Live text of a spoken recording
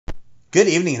Good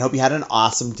evening and hope you had an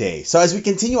awesome day. So as we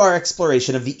continue our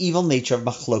exploration of the evil nature of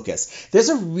machlokas, there's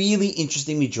a really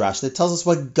interesting midrash that tells us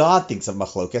what God thinks of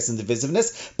machlokas and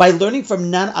divisiveness by learning from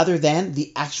none other than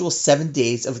the actual 7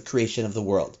 days of the creation of the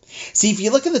world. See, if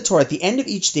you look in the Torah, at the end of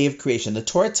each day of creation, the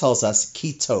Torah tells us,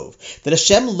 ki tov, that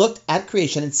Hashem looked at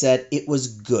creation and said it was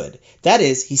good. That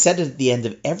is, he said it at the end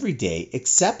of every day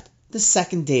except the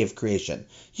second day of creation.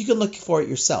 You can look for it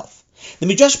yourself. The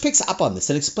Midrash picks up on this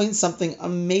and explains something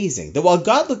amazing, that while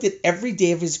God looked at every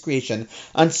day of his creation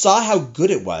and saw how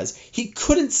good it was, he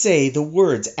couldn't say the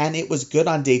words, and it was good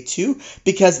on day 2,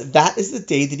 because that is the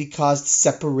day that he caused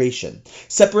separation.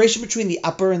 Separation between the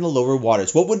upper and the lower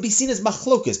waters, what would be seen as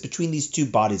machlokas between these two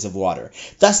bodies of water.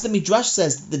 Thus, the Midrash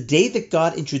says that the day that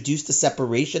God introduced the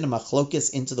separation of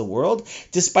machlokas into the world,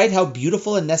 despite how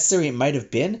beautiful and necessary it might have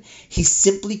been, he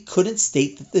simply couldn't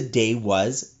state that the day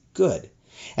was good.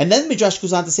 And then Midrash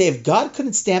goes on to say, if God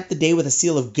couldn't stamp the day with a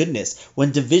seal of goodness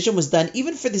when division was done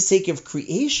even for the sake of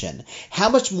creation, how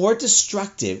much more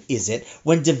destructive is it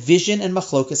when division and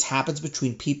machlokas happens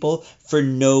between people for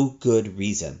no good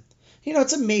reason? You know,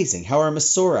 it's amazing how our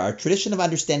Masorah, our tradition of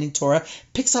understanding Torah,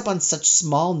 picks up on such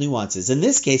small nuances. In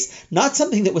this case, not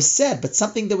something that was said, but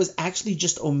something that was actually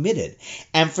just omitted.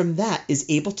 And from that is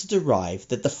able to derive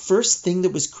that the first thing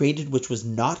that was created which was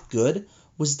not good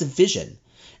was division.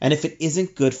 And if it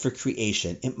isn't good for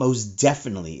creation, it most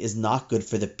definitely is not good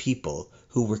for the people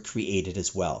who were created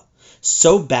as well.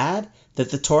 So bad that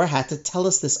the Torah had to tell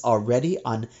us this already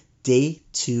on day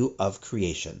 2 of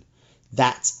creation.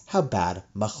 That's how bad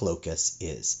machlokas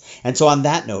is. And so on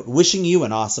that note, wishing you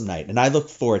an awesome night, and I look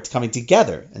forward to coming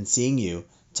together and seeing you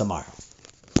tomorrow.